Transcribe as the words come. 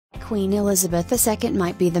Queen Elizabeth II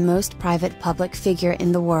might be the most private public figure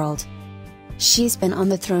in the world. She's been on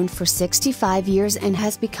the throne for 65 years and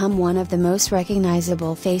has become one of the most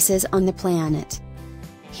recognizable faces on the planet.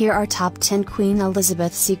 Here are top 10 Queen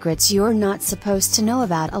Elizabeth secrets you're not supposed to know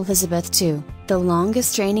about Elizabeth II, the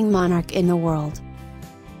longest reigning monarch in the world.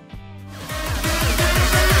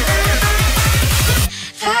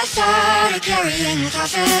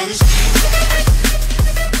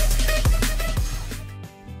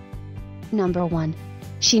 Number 1.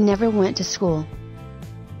 She never went to school.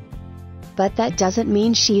 But that doesn't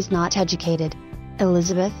mean she's not educated.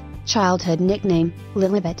 Elizabeth, childhood nickname,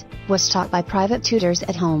 Lilibet, was taught by private tutors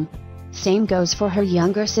at home. Same goes for her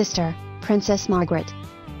younger sister, Princess Margaret.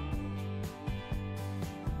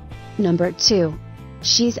 Number 2.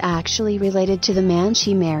 She's actually related to the man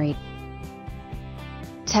she married.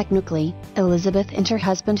 Technically, Elizabeth and her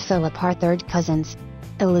husband Philip are third cousins.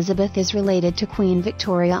 Elizabeth is related to Queen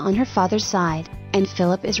Victoria on her father's side, and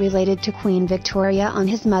Philip is related to Queen Victoria on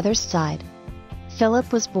his mother's side.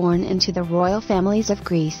 Philip was born into the royal families of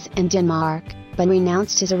Greece and Denmark, but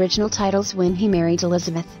renounced his original titles when he married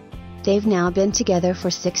Elizabeth. They've now been together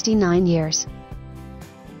for 69 years.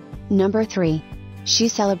 Number 3. She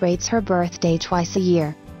celebrates her birthday twice a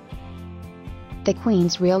year. The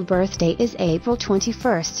Queen's real birthday is April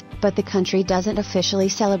 21st, but the country doesn't officially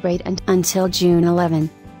celebrate until June 11.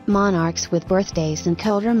 Monarchs with birthdays in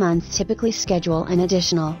colder months typically schedule an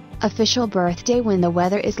additional, official birthday when the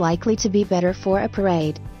weather is likely to be better for a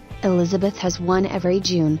parade. Elizabeth has one every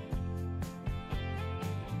June.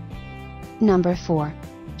 Number 4.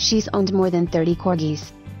 She's owned more than 30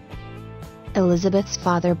 corgis. Elizabeth's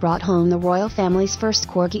father brought home the royal family's first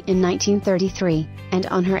corgi in 1933, and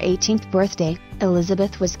on her 18th birthday,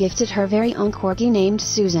 Elizabeth was gifted her very own corgi named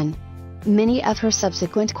Susan. Many of her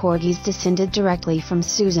subsequent corgis descended directly from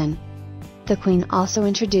Susan. The Queen also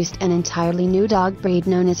introduced an entirely new dog breed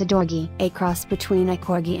known as a Dorgie, a cross between a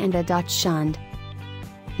corgi and a Dachshund.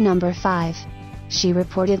 Number 5. She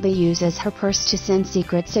reportedly uses her purse to send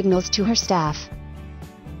secret signals to her staff.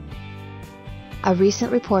 A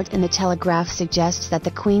recent report in the Telegraph suggests that the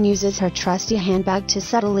Queen uses her trusty handbag to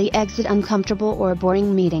subtly exit uncomfortable or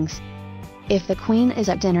boring meetings. If the Queen is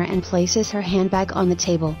at dinner and places her handbag on the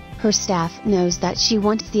table, her staff knows that she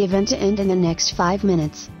wants the event to end in the next 5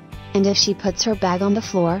 minutes. And if she puts her bag on the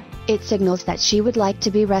floor, it signals that she would like to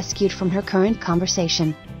be rescued from her current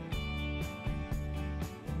conversation.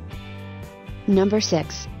 Number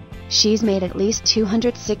 6. She's made at least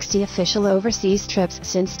 260 official overseas trips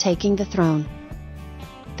since taking the throne.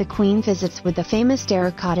 The Queen visits with the famous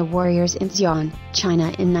terracotta warriors in Xi'an, China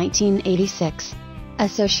in 1986.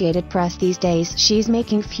 Associated Press these days she's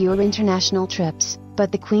making fewer international trips,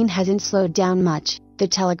 but the Queen hasn't slowed down much. The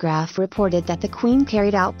Telegraph reported that the Queen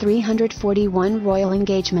carried out 341 royal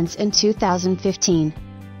engagements in 2015.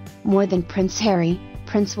 More than Prince Harry,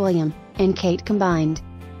 Prince William, and Kate combined.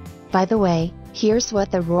 By the way, here's what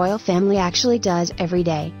the royal family actually does every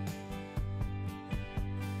day.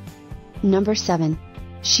 Number 7.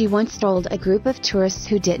 She once trolled a group of tourists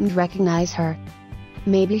who didn't recognize her.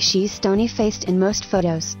 Maybe she's stony-faced in most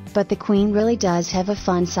photos, but the Queen really does have a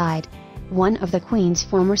fun side. One of the Queen's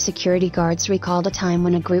former security guards recalled a time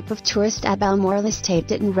when a group of tourists at Balmoral Estate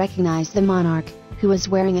didn't recognize the monarch, who was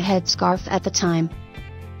wearing a headscarf at the time.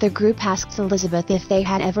 The group asked Elizabeth if they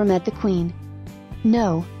had ever met the Queen.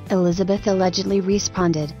 No, Elizabeth allegedly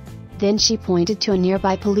responded. Then she pointed to a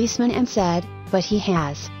nearby policeman and said, "But he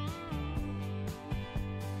has."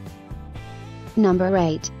 Number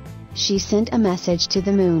 8. She sent a message to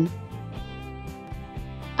the moon.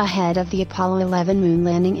 Ahead of the Apollo 11 moon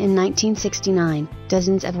landing in 1969,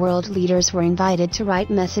 dozens of world leaders were invited to write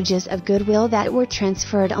messages of goodwill that were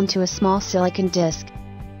transferred onto a small silicon disk.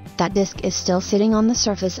 That disk is still sitting on the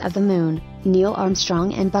surface of the moon. Neil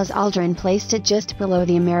Armstrong and Buzz Aldrin placed it just below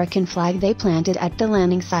the American flag they planted at the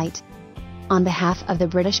landing site. On behalf of the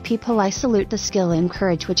British people, I salute the skill and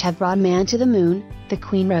courage which have brought man to the moon, the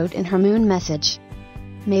Queen wrote in her moon message.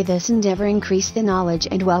 May this endeavor increase the knowledge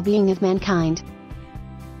and well-being of mankind.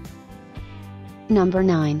 Number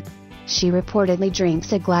 9. She reportedly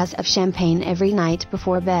drinks a glass of champagne every night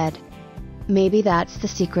before bed. Maybe that's the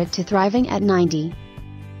secret to thriving at 90.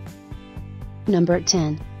 Number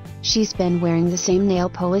 10. She's been wearing the same nail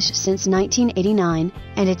polish since 1989,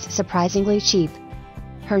 and it's surprisingly cheap.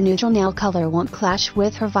 Her neutral nail color won't clash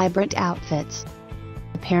with her vibrant outfits.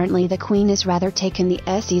 Apparently the Queen is rather taken the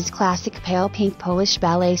Essie's classic pale pink Polish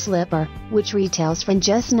ballet slipper, which retails for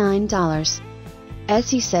just $9.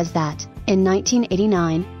 Essie says that, in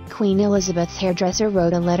 1989, Queen Elizabeth's hairdresser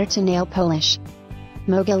wrote a letter to nail polish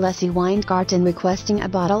mogul Essie Weingarten requesting a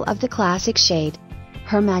bottle of the classic shade.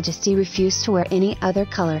 Her Majesty refused to wear any other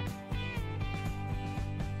color,